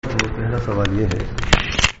پہلا سوال یہ ہے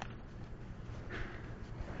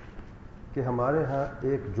کہ ہمارے ہاں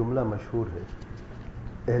ایک جملہ مشہور ہے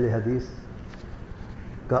اہل حدیث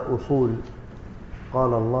کا اصول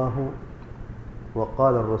قال اللہ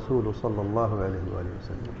وقال الرسول صلی اللہ علیہ وآلہ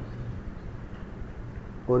وسلم،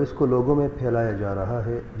 اور اس کو لوگوں میں پھیلایا جا رہا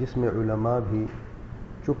ہے جس میں علماء بھی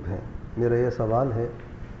چپ ہیں۔ میرا یہ سوال ہے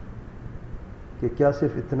کہ کیا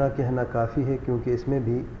صرف اتنا کہنا کافی ہے، کیونکہ اس میں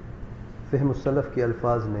بھی فہم السلف کے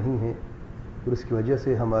الفاظ نہیں ہیں، اور اس کی وجہ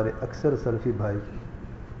سے ہمارے اکثر سلفی بھائی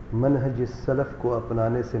منہج السلف کو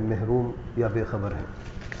اپنانے سے محروم یا بے خبر ہیں۔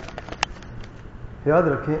 یاد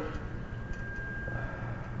رکھیں،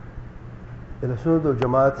 اہل سنت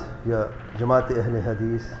والجماعت یا جماعت اہل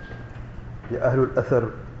حدیث یا اہل الاثر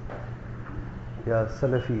یا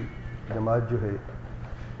سلفی جماعت جو ہے،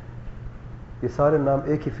 یہ سارے نام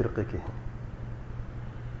ایک ہی فرقے کے ہیں۔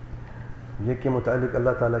 یہ کے متعلق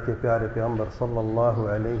اللہ تعالیٰ کے پیارے پیغمبر صلی اللہ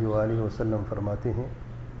علیہ وآلہ وسلم فرماتے ہیں،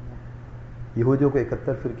 یہودیوں کے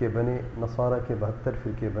 71 فرقے بنے، نصارہ کے 72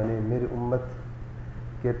 فرقے بنے، میری امت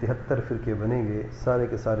کے 73 فرقے بنیں گے، سارے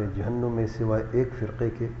کے سارے جہنم میں سوائے ایک فرقے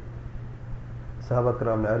کے۔ صحابہ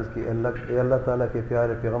کرام نے عرض کی، اے اللہ تعالیٰ کے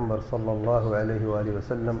پیارے پیغمبر صلی اللہ علیہ وآلہ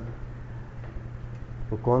وسلم،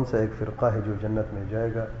 وہ کون سا ایک فرقہ ہے جو جنت میں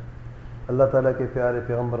جائے گا؟ اللہ تعالیٰ کے پیارے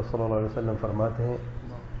پیغمبر صلی اللہ علیہ وسلم فرماتے ہیں،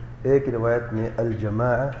 ایک روایت میں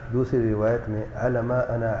الجماعہ، دوسری روایت میں علی ما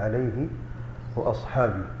انا علیہ و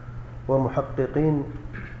اصحابی، اور محققین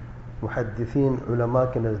محدثین علماء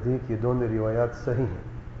کے نزدیک یہ دونوں روایات صحیح ہیں،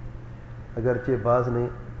 اگرچہ بعض نے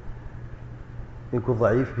ان کو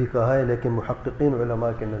ضعیف بھی کہا ہے، لیکن محققین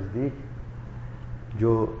علماء کے نزدیک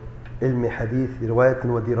جو علم حدیث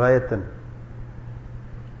روایتاً و درایتاً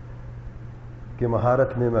کے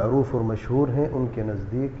مہارت میں معروف اور مشہور ہیں، ان کے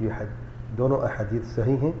نزدیک یہ دونوں احادیث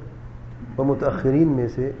صحیح ہیں، اور متأخرین میں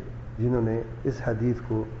سے جنہوں نے اس حدیث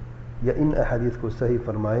کو یا ان احادیث کو صحیح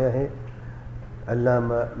فرمایا ہے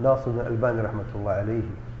علامہ ناصر بن البانی رحمۃ اللہ علیہ،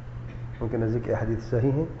 ان کے نزدیک احادیث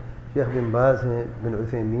صحیح ہیں۔ شیخ بن باز ہیں، بن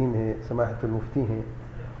عثیمین ہیں، سماحت المفتی ہیں،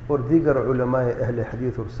 اور دیگر علماء اہل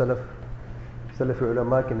حدیث اور سلف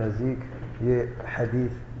علماء کے نزدیک یہ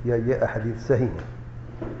حدیث یا یہ احادیث صحیح ہیں۔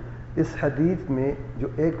 اس حدیث میں جو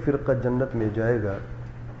ایک فرقہ جنت میں جائے گا،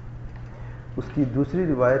 اس کی دوسری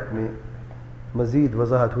روایت میں مزید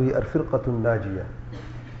وضاحت ہوئی الفرقۃ الناجیہ،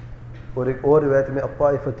 اور ایک اور روایت میں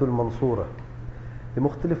الطائفۃ المنصورہ۔ یہ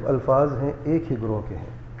مختلف الفاظ ہیں، ایک ہی گروہ کے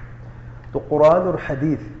ہیں۔ تو قرآن اور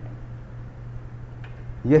حدیث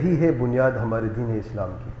یہی ہے بنیاد ہمارے دین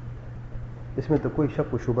اسلام کی، اس میں تو کوئی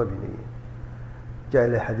شک و شبہ بھی نہیں ہے، چاہے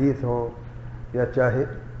اہل حدیث ہوں یا چاہے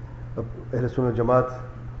اہل سنت جماعت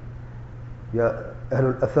یا اہل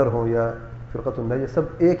الاثر ہوں یا فرقۃ الناجیہ، سب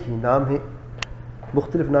ایک ہی نام ہے،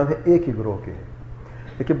 مختلف نام ہے، ایک ہی گروہ کے ہیں۔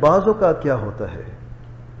 لیکن بعضوں کا کیا ہوتا ہے،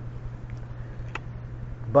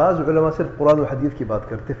 بعض علماء صرف قرآن و حدیث کی بات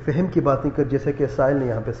کرتے، فہم کی بات نہیں کرتے، جیسے کہ سائل نے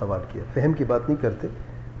یہاں پہ سوال کیا، فہم کی بات نہیں کرتے،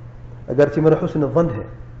 اگرچہ میرا حسن ظن ہے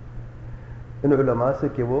ان علماء سے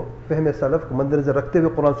کہ وہ فہم سلف کو مد نظر رکھتے ہوئے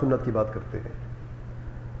قرآن سنت کی بات کرتے ہیں،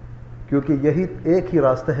 کیونکہ یہی ایک ہی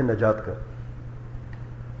راستہ ہے نجات کا۔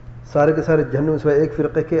 سارے کے سارے جہنم سوائے ایک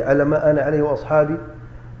فرقے کے، علامہ انا علیہ و اصحابی،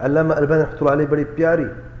 علامہ البانی رحمۃ اللہ علیہ بڑی پیاری،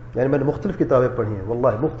 یعنی میں نے مختلف کتابیں پڑھی ہیں،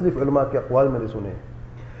 واللہ مختلف علماء کے اقوال میں نے سنے ہیں،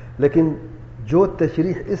 لیکن جو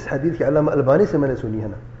تشریح اس حدیث کے علامہ البانی سے میں نے سنی ہے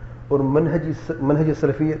نا، اور منہج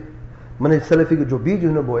سلفی کے جو بیج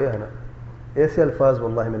انہوں نے بویا ہے نا، ایسے الفاظ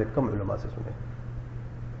واللہ میں نے کم علماء سے سنے۔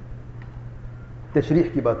 تشریح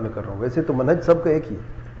کی بات میں کر رہا ہوں، ویسے تو منہج سب کا ایک ہی ہے۔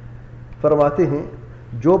 فرماتے ہیں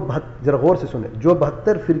جو ذرا غور سے سنیں، جو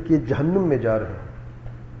 72 فرقے جہنم میں جا رہے ہیں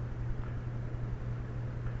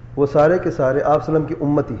وہ سارے کے سارے آپ صلی اللہ علیہ وسلم کی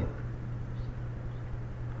امتی ہیں،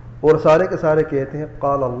 اور سارے کے سارے کہتے ہیں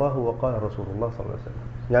قال اللہ وقال رسول اللہ صلی اللہ علیہ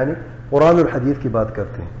وسلم، یعنی قرآن اور حدیث کی بات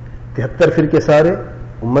کرتے ہیں۔ 73 فرقے سارے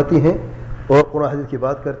امتی ہیں اور قرآن حدیث کی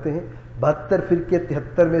بات کرتے ہیں، 72 فرقے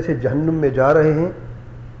 73 میں سے جہنم میں جا رہے ہیں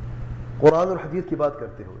قرآن اور حدیث کی بات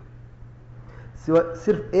کرتے ہوئے،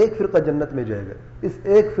 صرف ایک فرقہ جنت میں جائے گا۔ اس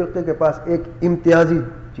ایک فرقے کے پاس ایک امتیازی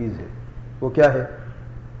چیز ہے، وہ کیا ہے؟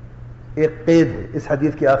 ایک قید ہے اس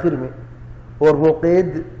حدیث کے آخر میں، اور وہ قید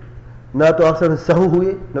نہ تو آپ صلی اللہ علیہ وسلم سہو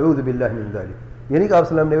ہوئے، نعوذ باللہ من ذالک، یعنی کہ آپ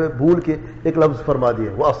صلی اللہ علیہ وسلم نے بھول کے ایک لفظ فرما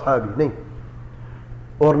دیا وہ اصحابی نہیں،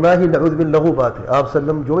 اور نہ ہی نعوذ باللہ لغو بات ہے، آپ صلی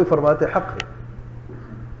اللہ علیہ وسلم جو بھی فرماتے حق ہے۔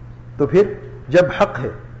 تو پھر جب حق ہے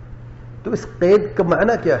تو اس قید کا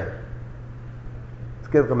معنی کیا ہے؟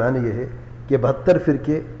 اس قید کا معنی یہ ہے کہ 72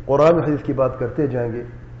 فرقے قرآن و حدیث کی بات کرتے جائیں گے،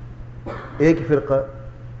 ایک فرقہ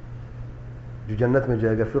جو جنت میں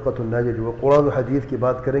جائے گا فرقۃ الناجیہ، جو قرآن و حدیث کی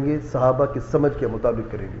بات کریں گے، صحابہ کی سمجھ کے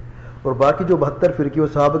مطابق کریں گے، اور باقی جو 72 فرقے وہ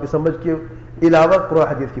صحابہ کی سمجھ کے علاوہ قرآن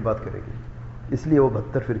حدیث کی بات کرے گی. اس لیے وہ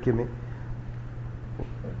 72 فرقے میں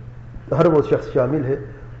ہر وہ شخص شامل ہے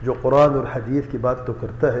جو قرآن اور حدیث کی بات تو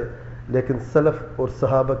کرتا ہے لیکن سلف اور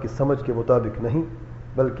صحابہ کی سمجھ کے مطابق نہیں،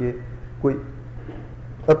 بلکہ کوئی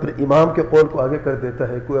اپنے امام کے قول کو آگے کر دیتا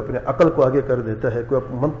ہے، کوئی اپنے عقل کو آگے کر دیتا ہے، کوئی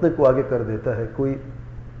اپنے منطق کو آگے کر دیتا ہے، کوئی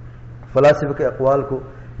فلاسفہ کے اقوال کو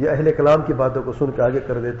یا اہل کلام کی باتوں کو سن کے آگے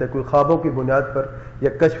کر دیتا ہے، کوئی خوابوں کی بنیاد پر یا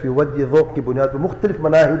کشف وجہ ذوق کی بنیاد پر. مختلف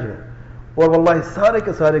مناہج ہیں اور واللہ سارے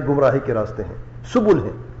کے سارے گمراہی کے راستے ہیں، سبل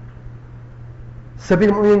ہیں. سبیل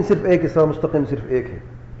المؤمنین صرف ایک، صراط مستقیم صرف ایک ہے.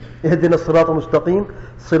 اہدنا الصراط المستقیم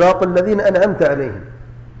صراط الذین انعمت علیہم،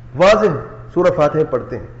 واضح سورہ فاتحہ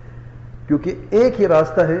پڑھتے ہیں کیونکہ ایک ہی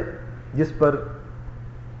راستہ ہے جس پر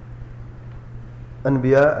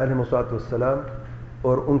انبیاء علیہ الصلوۃ والسلام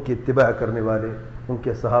اور ان کی اتباع کرنے والے، ان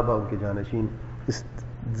کے صحابہ، ان کے جانشین اس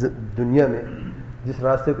دنیا میں جس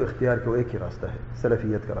راستے کو اختیار کیا وہ ایک ہی راستہ ہے،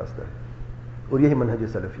 سلفیت کا راستہ ہے، اور یہی منہج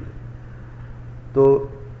سلفی ہے. تو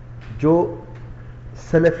جو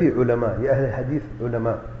سلفی علماء یا اہل حدیث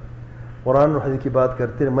علماء قرآن اور حدیث کی بات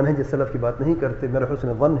کرتے ہیں، منہج سلف کی بات نہیں کرتے، میرا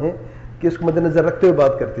حسن ظن ہے کہ اس کو مد نظر رکھتے ہوئے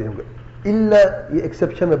بات کرتے ہوں گے. الا یہ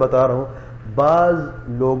ایکسیپشن میں بتا رہا ہوں، بعض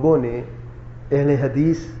لوگوں نے اہل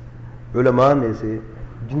حدیث علماء میں سے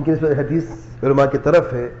جن کی نسبت حدیث علماء کی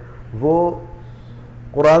طرف ہے وہ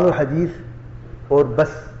قرآن و حدیث اور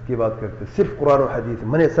بس کی بات کرتے، صرف قرآن و حدیث،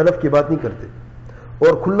 منہج سلف کی بات نہیں کرتے،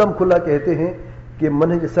 اور کھلم کھلا کہتے ہیں کہ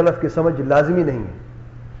منہج سلف کی سمجھ لازمی نہیں ہے،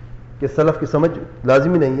 کہ سلف کی سمجھ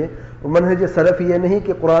لازمی نہیں ہے. منہج سلف یہ نہیں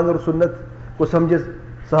کہ قرآن اور سنت کو سمجھے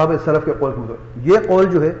صحابہ سلف کے قول کے مطابق. یہ قول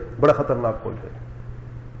جو ہے بڑا خطرناک قول ہے.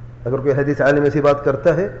 اگر کوئی حدیث عالم ایسی بات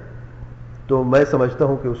کرتا ہے تو میں سمجھتا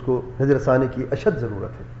ہوں کہ اس کو نظر ثانی کی اشد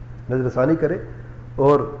ضرورت ہے، نظر ثانی کرے.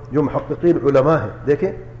 اور جو محققین علماء ہیں،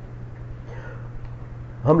 دیکھیں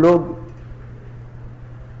ہم لوگ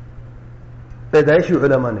پیدائشی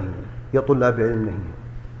علماء نہیں ہیں یا طلاب علم نہیں ہیں.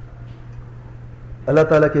 اللہ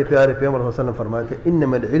تعالیٰ کے پیارے پیغمبر صلی اللہ علیہ وسلم فرمایا کہ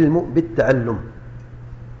انما العلم بالتعلم،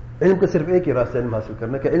 علم کا صرف ایک ہی راستہ علم حاصل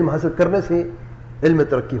کرنا، کہ علم حاصل کرنے سے علم میں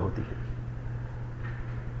ترقی ہوتی ہے.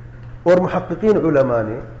 اور محققین علماء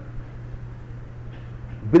نے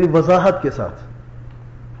بالوضاحت کے ساتھ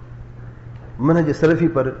منہج سلفی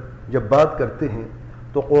پر جب بات کرتے ہیں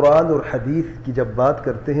تو قرآن اور حدیث کی جب بات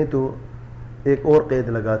کرتے ہیں تو ایک اور قید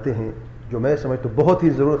لگاتے ہیں جو میں سمجھتا ہوں بہت ہی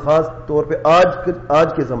ضرور، خاص طور پہ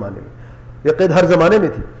آج کے زمانے میں. یہ قید ہر زمانے میں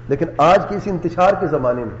تھی لیکن آج کے اس انتشار کے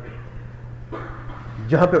زمانے میں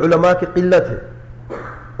جہاں پہ علماء کی قلت ہے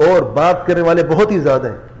اور بات کرنے والے بہت ہی زیادہ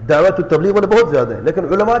ہیں، دعوت و تبلیغ والے بہت زیادہ ہیں، لیکن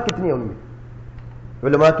علماء کتنی ہیں؟ ان میں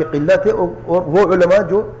علماء کی قلت ہے. اور وہ علماء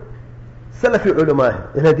جو سلفی علماء ہیں،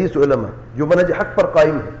 اہل حدیث علماء جو منہج حق پر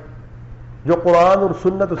قائم ہیں، جو قرآن اور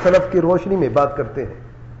سنت و سلف کی روشنی میں بات کرتے ہیں،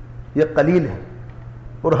 یہ قلیل ہیں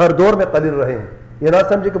اور ہر دور میں قلیل رہے ہیں. یہ نہ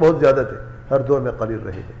سمجھے کہ بہت زیادہ تھے، ہر دور میں قلیل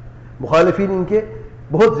رہے ہیں. مخالفین ان کے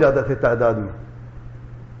بہت زیادہ تھے تعداد میں،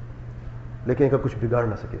 لیکن ان کا کچھ بگاڑ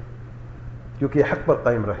نہ سکے کیونکہ یہ حق پر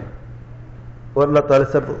قائم رہے. اور اللہ تعالیٰ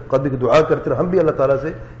سب قدر کی دعا کرتے رہے، ہم بھی اللہ تعالیٰ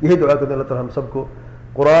سے یہی دعا کرتے ہیں اللہ تعالیٰ ہم سب کو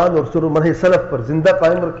قرآن اور سنت منہج سلف پر زندہ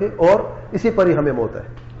قائم رکھے اور اسی پر ہی ہمیں موت ہے.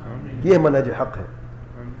 یہ منہج حق ہے.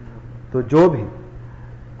 تو جو بھی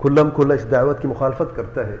کھلم کھلا اس دعوت کی مخالفت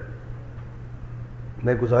کرتا ہے،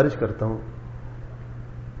 میں گزارش کرتا ہوں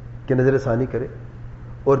کہ نظر ثانی کرے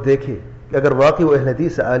اور دیکھے کہ اگر واقعی وہ اہل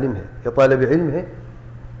حدیث سے عالم ہے یا طالب علم ہے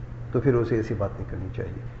تو پھر اسے ایسی بات نہیں کرنی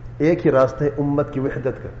چاہیے. ایک ہی راستہ ہے امت کی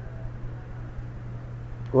وحدت کا،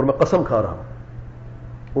 اور میں قسم کھا رہا ہوں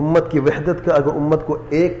امت کی وحدت کا اگر امت کو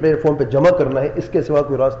ایک پلیٹ فارم پہ جمع کرنا ہے اس کے سوا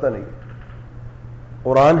کوئی راستہ نہیں.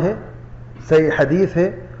 قرآن ہے، صحیح حدیث ہے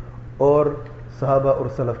اور صحابہ اور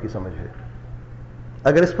سلف کی سمجھ ہے.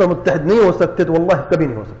 اگر اس پر متحد نہیں ہو سکتے تو واللہ کبھی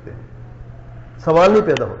نہیں ہو سکتے، سوال نہیں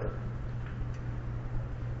پیدا ہوتا.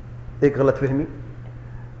 ایک غلط فہمی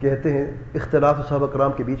کہتے ہیں اختلاف صحابہ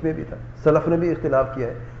کرام کے بیچ میں بھی تھا، سلف نے بھی اختلاف کیا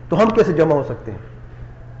ہے، تو ہم کیسے جمع ہو سکتے ہیں؟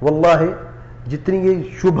 واللہ جتنی یہ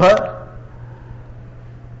شبہ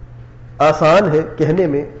آسان ہے کہنے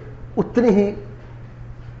میں اتنی ہی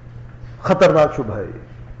خطرناک شبہ ہے.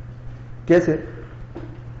 کیسے؟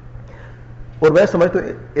 اور میں سمجھتا ہوں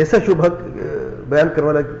ایسا شبہ بیان کرنے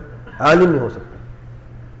والا عالم نہیں ہو سکتا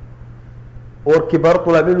اور کبار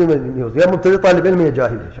طلاب علم میں نہیں ہو سکتا، یا مبتدی طالب علم یا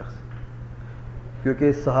جاہل ہے شخص.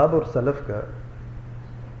 کیونکہ صحابہ اور سلف کا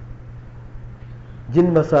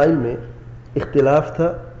جن مسائل میں اختلاف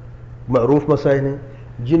تھا معروف مسائل ہیں،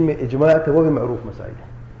 جن میں اجماع تھا وہ بھی معروف مسائل ہیں.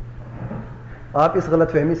 آپ اس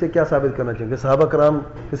غلط فہمی سے کیا ثابت کرنا چاہیں گے؟ صحابہ کرام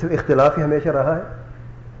کے صرف اختلاف ہی ہمیشہ رہا ہے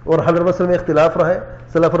اور حل مسئلے میں اختلاف رہا ہے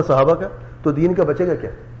سلف اور صحابہ کا، تو دین کا بچے گا کیا؟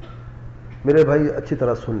 میرے بھائی اچھی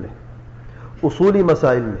طرح سن لیں، اصولی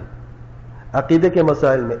مسائل میں، عقیدے کے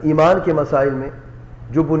مسائل میں، ایمان کے مسائل میں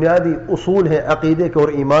جو بنیادی اصول ہیں عقیدے کے اور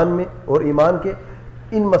ایمان کے،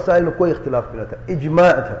 ان مسائل میں کوئی اختلاف نہیں تھا،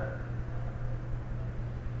 اجماع تھا.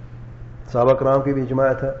 صحابہ کرام کی بھی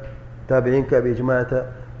اجماع تھا، تابعین کا بھی اجماع تھا،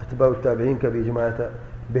 اتباع التابعین کا بھی اجماع تھا،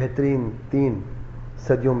 بہترین 3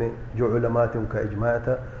 صدیوں میں جو علماء تھے ان کا اجماع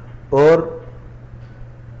تھا، اور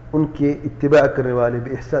ان کے اتباع کرنے والے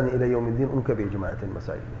بإحسان الی یوم الدین ان کا بھی اجماع تھا ان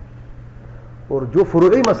مسائل میں. اور جو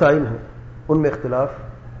فروعی مسائل ہیں ان میں اختلاف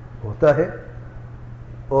ہوتا ہے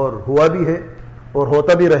اور ہوا بھی ہے اور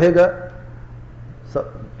ہوتا بھی رہے گا.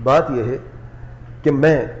 بات یہ ہے کہ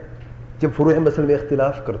میں جب فروعی مسئلے میں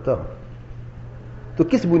اختلاف کرتا ہوں تو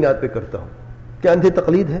کس بنیاد پہ کرتا ہوں؟ کیا اندھی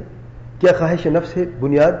تقلید ہے؟ کیا خواہش نفس ہے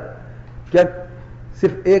بنیاد؟ کیا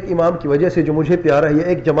صرف ایک امام کی وجہ سے جو مجھے پیارا ہے یا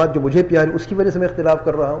ایک جماعت جو مجھے پیاری اس کی وجہ سے میں اختلاف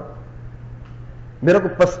کر رہا ہوں؟ میرا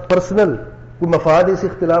کوئی پرسنل کوئی مفاد ہے اس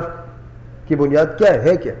اختلاف کی بنیاد کیا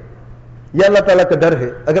ہے کیا؟ یا اللہ تعالیٰ کا ڈر ہے؟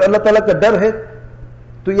 اگر اللہ تعالیٰ کا ڈر ہے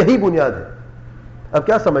تو یہی بنیاد ہے. اب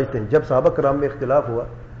کیا سمجھتے ہیں جب صحابہ کرام میں اختلاف ہوا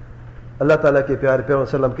اللہ تعالیٰ کے پیارے پیغمبر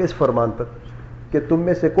صلی اللہ علیہ وسلم کے اس فرمان پر کہ تم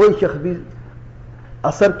میں سے کوئی شخص بھی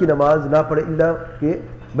عصر کی نماز نہ پڑھے الا کہ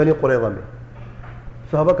بنی قریظہ میں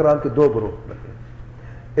صحابہ کرام کے 2 گروہ بنے.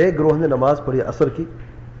 ایک گروہ نے نماز پڑھی عصر کی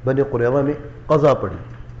بنی قریظہ میں قضا پڑھی،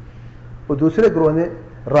 اور دوسرے گروہ نے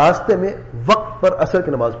راستے میں وقت پر عصر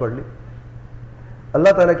کی نماز پڑھ لی.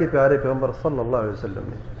 اللہ تعالیٰ کے پیارے پیغمبر صلی اللہ علیہ وسلم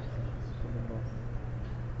نے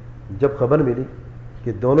جب خبر ملی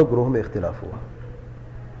کہ دونوں گروہ میں اختلاف ہوا،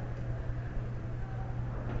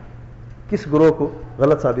 کس گروہ کو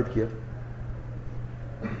غلط ثابت کیا؟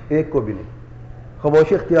 ایک کو بھی نہیں.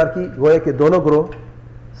 خاموشی اختیار کی، گویا کہ دونوں گروہ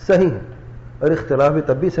صحیح ہیں، اور اختلاف بھی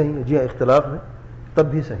تب بھی صحیح ہے. جی ہاں، اختلاف میں تب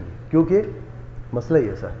بھی صحیح ہے کیونکہ مسئلہ ہی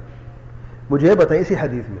ایسا ہے. مجھے یہ بتائیں اسی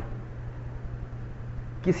حدیث میں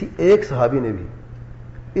کسی ایک صحابی نے بھی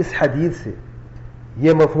اس حدیث سے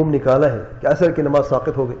یہ مفہوم نکالا ہے کہ عصر کی نماز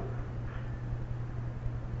ساقط ہو گئی؟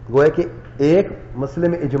 گویا کہ ایک مسئلے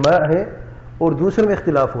میں اجماع ہے اور دوسرے میں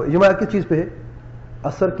اختلاف ہوا. اجماع کس چیز پہ ہے؟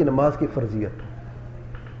 عصر کی نماز کی فرضیت.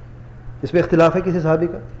 اس میں اختلاف ہے کسی صحابی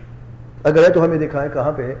کا؟ اگر ہے تو ہمیں دکھائیں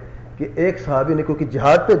کہاں پہ ہے کہ ایک صحابی نے کیونکہ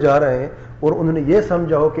جہاد پہ جا رہے ہیں اور انہوں نے یہ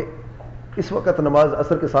سمجھا ہو کہ اس وقت نماز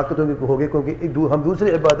عصر کے ساقط ہوگی کیونکہ ہم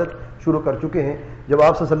دوسری عبادت شروع کر چکے ہیں. جب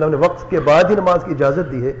آپ صلی اللہ علیہ وسلم نے وقت کے بعد ہی نماز کی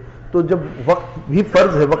اجازت دی ہے تو جب وقت بھی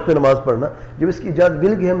فرض ہے وقت میں نماز پڑھنا، جب اس کی اجازت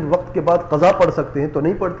مل گئی ہم وقت کے بعد قضا پڑھ سکتے ہیں تو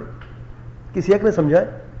نہیں پڑھتے. کسی ایک نے سمجھا ہے؟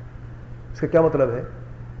 اس کا کیا مطلب ہے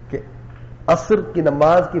کہ عصر کی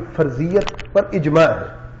نماز کی فرضیت پر اجماع ہے،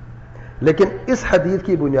 لیکن اس حدیث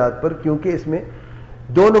کی بنیاد پر کیونکہ اس میں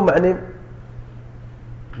دونوں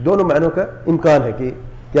معنوں کا امکان ہے کہ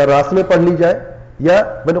کیا راس میں پڑھ لی جائے یا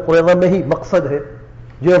بنی قریظہ میں ہی مقصد ہے،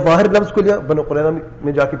 جو ظاہر لفظ کو لیا بنی قریظہ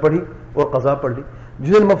میں جا کے پڑھی اور قضا پڑھ لی،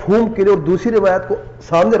 جس نے مفہوم کے لیے اور دوسری روایت کو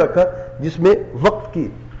سامنے رکھا جس میں وقت کی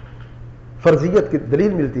فرضیت کی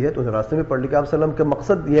دلیل ملتی ہے تو انہیں راستے میں پڑھ لی. کہ آپ صلی اللہ علیہ وسلم کا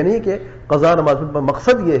مقصد یہ نہیں کہ قضا نماز میں،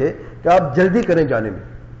 مقصد یہ ہے کہ آپ جلدی کریں جانے میں.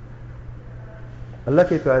 اللہ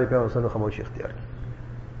کے پیارے پیغمبر صلی اللہ علیہ وسلم نے خاموشی اختیار کی.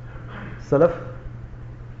 سلف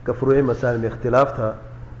کا فروعی مسائل میں اختلاف تھا،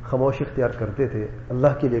 خاموشی اختیار کرتے تھے،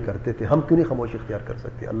 اللہ کے لیے کرتے تھے. ہم کیوں نہیں خاموشی اختیار کر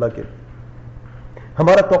سکتے اللہ کے لیے؟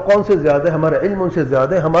 ہمارا توقع ان سے زیادہ ہے، ہمارا علم ان سے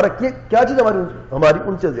زیادہ ہے، ہمارا کیا چیز ہماری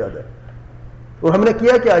ان سے زیادہ ہے. اور ہم نے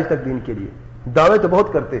کیا کہ آج تک دین کے لیے دعوے تو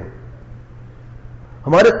بہت کرتے ہیں،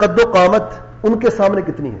 ہمارے قد و قامت ان کے سامنے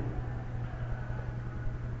کتنی ہے؟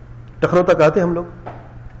 ٹخنوں تک آتے ہم لوگ؟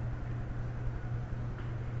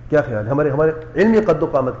 کیا خیال ہے؟ ہمارے علمی قد و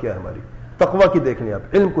قامت کیا ہے؟ ہماری تقوی کی دیکھ لیں،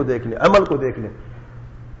 آپ علم کو دیکھ لیں، عمل کو دیکھ لیں.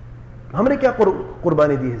 ہم نے کیا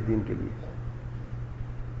قربانی دی ہے اس دین کے لیے؟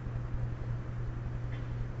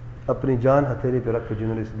 اپنی جان ہتھیلی پہ رکھ کے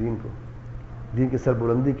جنہوں نے اس دین کی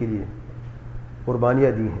سربلندی کے لیے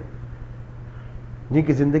قربانیاں دی ہیں، جن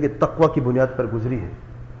کی زندگی تقوی کی بنیاد پر گزری ہے،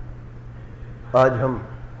 آج ہم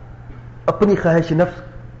اپنی خواہش نفس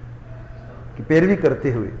کی پیروی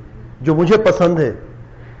کرتے ہوئے جو مجھے پسند ہے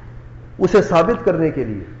اسے ثابت کرنے کے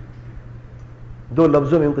لیے 2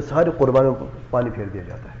 لفظوں میں ان کے سارے قربانیوں کو پانی پھیر دیا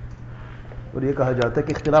جاتا ہے. اور یہ کہا جاتا ہے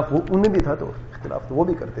کہ اختلاف ان میں بھی تھا تو اختلاف تو وہ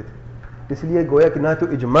بھی کرتے تھے. اس لیے گویا کہ نہ تو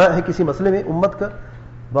اجماع ہے کسی مسئلے میں امت کا،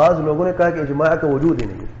 بعض لوگوں نے کہا کہ اجماع کا وجود ہی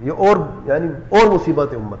نہیں ہے. یہ اور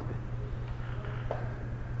مصیبت ہے امت پہ.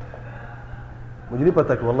 مجھے نہیں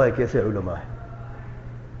پتا کہ واللہ یہ کیسے علماء ہے.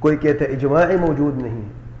 کوئی کہتا ہے اجماع موجود نہیں ہے،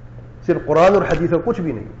 صرف قرآن اور حدیث اور کچھ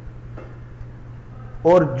بھی نہیں.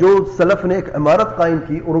 اور جو سلف نے ایک عمارت قائم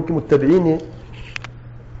کی اور ان کے متبعین نے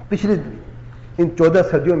پچھلی ان 14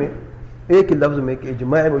 صدیوں میں ایک ہی لفظ میں کہ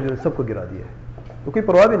اجماع موجود سب کو گرا دیا ہے، تو کوئی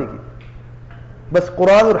پرواہ بھی نہیں کی. بس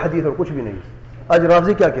قرآن اور حدیث اور کچھ بھی نہیں. آج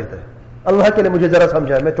رافضی کیا کہتا ہے؟ اللہ کے لیے مجھے ذرا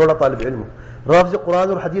سمجھائے، میں تھوڑا طالب علم ہوں، رافض قرآن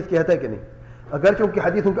اور حدیث کہتا ہے کہ نہیں؟ اگرچہ ان کی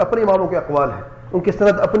حدیث ان کے اپنے اماموں کے اقوال ہیں، ان کی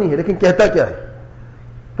سند اپنی ہے، لیکن کہتا کیا ہے؟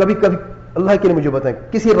 کبھی کبھی اللہ کے لیے مجھے بتائیں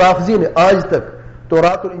کسی رافضی نے آج تک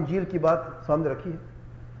تورات اور انجیل کی بات سامنے رکھی ہے؟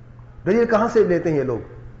 دلیل کہاں سے لیتے ہیں یہ لوگ؟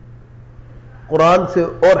 قرآن سے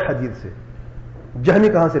اور حدیث سے۔ جہمی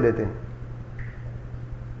کہاں سے لیتے ہیں؟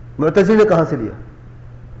 معتزلی نے کہاں سے لیا؟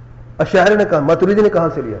 اشاعرہ نے کہا، ماتریدی نے کہاں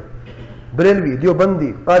سے لیا؟ بریلوی،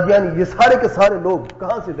 دیوبندی، قادیانی، یہ سارے کے سارے لوگ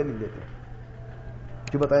کہاں سے دلیل لیتے ہیں؟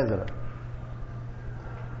 جو بتائیں ذرا۔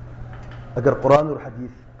 اگر قرآن اور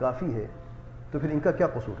حدیث کافی ہے تو پھر ان کا کیا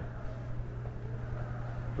قصور ہے؟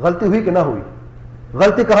 غلطی ہوئی کہ نہ ہوئی؟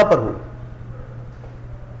 غلطی کہاں پر ہوئی؟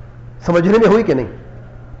 سمجھنے میں ہوئی کہ نہیں؟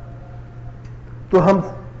 تو ہم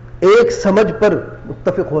ایک سمجھ پر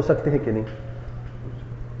متفق ہو سکتے ہیں کہ نہیں؟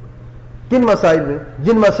 کن مسائل میں؟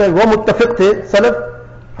 جن مسائل وہ متفق تھے سلف،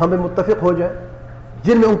 ہمیں متفق ہو جائیں۔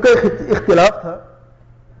 جن میں ان کا اختلاف تھا،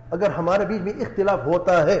 اگر ہمارے بیچ میں اختلاف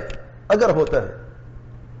ہوتا ہے، اگر ہوتا ہے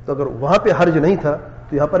تو اگر وہاں پہ حرج نہیں تھا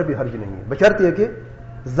تو یہاں پر بھی حرج نہیں ہے، بشرط یہ کہ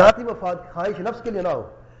ذاتی مفاد خواہش نفس کے لیے نہ ہو۔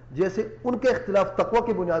 جیسے ان کے اختلاف تقوی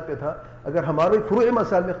کی بنیاد پہ تھا، اگر ہمارے فروعی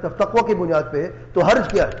مسائل میں اختلاف تقوی کی بنیاد پہ ہے تو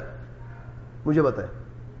حرج کیا ہے؟ مجھے بتائیں۔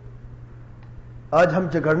 آج ہم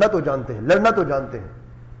جھگڑنا تو جانتے ہیں، لڑنا تو جانتے ہیں،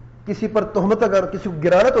 کسی پر تہمت اگر کسی کو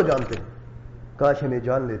گرانا تو جانتے ہیں، کاش ہمیں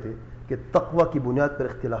جان لیتے کہ تقوی کی بنیاد پر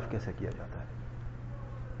اختلاف کیسے کیا جاتا ہے۔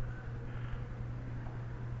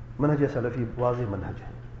 منہج سلفی واضح منہج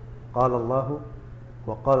ہے، قال اللہ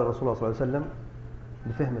وقال رسول اللہ صلی اللہ علیہ وسلم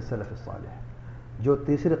بفہم السلف الصالح۔ جو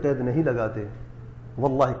تیسری قید نہیں لگاتے،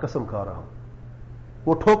 واللہ قسم کھا رہا ہوں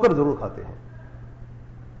وہ ٹھوکر ضرور کھاتے ہیں،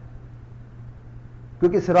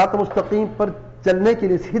 کیونکہ صراط مستقیم پر چلنے کے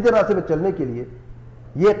لیے، سیدھے راستے پر چلنے کے لیے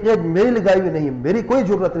یہ قید میری لگائی ہوئی نہیں، میری کوئی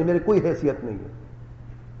ضرورت نہیں، میری کوئی حیثیت نہیں ہے،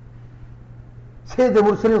 سید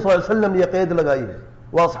مرسلین صلی اللہ علیہ وسلم نے یہ قید لگائی ہے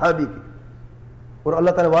وہ اصحابی کی، اور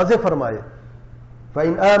اللہ تعالیٰ واضح فرمائے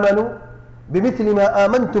فَإِنْ آمَنُوا بِمِثْلِ مَا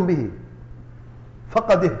آمَنْتُمْ بِهِ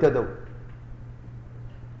فَقَدْ اهْتَدَوْا۔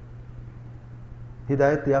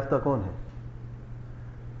 ہدایت یافتہ کون ہے؟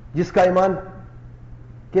 جس کا ایمان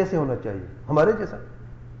کیسے ہونا چاہیے؟ ہمارے جیسا؟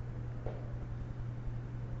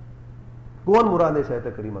 کون مراد ہے آیت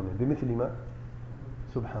کریمہ میں بِمِثْلِ مَا؟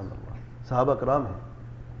 سبحان اللہ، صحابہ کرام ہیں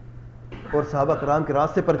اور صحابہ کرام کے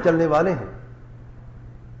راستے پر چلنے والے ہیں۔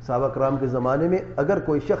 صحابہ کرام کے زمانے میں اگر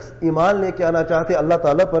کوئی شخص ایمان لے کے آنا چاہتے اللہ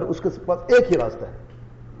تعالیٰ پر، اس کے پاس ایک ہی راستہ ہے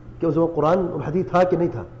کہ اس میں قرآن اور حدیث تھا کہ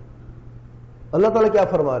نہیں تھا۔ اللہ تعالیٰ کیا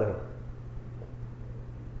فرما رہے ہیں؟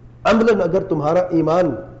 عملاً اگر تمہارا ایمان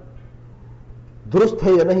درست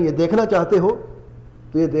ہے یا نہیں یہ دیکھنا چاہتے ہو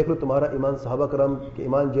تو یہ دیکھ لو تمہارا ایمان صحابہ کرام کے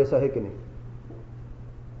ایمان جیسا ہے کہ نہیں۔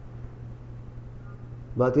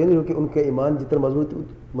 بات یہ نہیں ہو کہ ان کا ایمان جتنا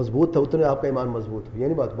مضبوط تھا اتنے آپ کا ایمان مضبوط ہو،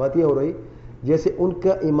 یعنی بات یہ ہو رہی جیسے ان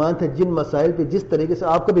کا ایمان تھا جن مسائل پہ جس طریقے سے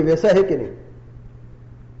آپ کا بھی ویسا ہے کہ نہیں۔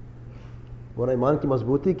 ورنہ ایمان کی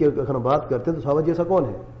مضبوطی کی اگر ہم بات کرتے ہیں تو صحابہ جیسا کون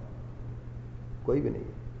ہے؟ کوئی بھی نہیں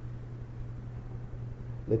ہے۔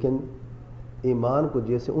 لیکن ایمان کو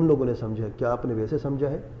جیسے ان لوگوں نے سمجھا، کیا آپ نے ویسے سمجھا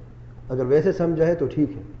ہے؟ اگر ویسے سمجھا ہے تو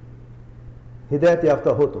ٹھیک ہے، ہدایت یافتہ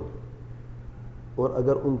ہو تم، اور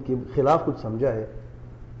اگر ان کے خلاف کچھ سمجھا ہے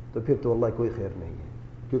تو پھر تو اللہ کوئی خیر نہیں ہے،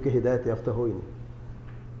 کیونکہ ہدایت یافتہ ہو ہی نہیں،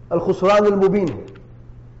 الخسران المبین ہے۔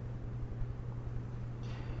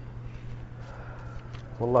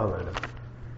 واللہ اعلم۔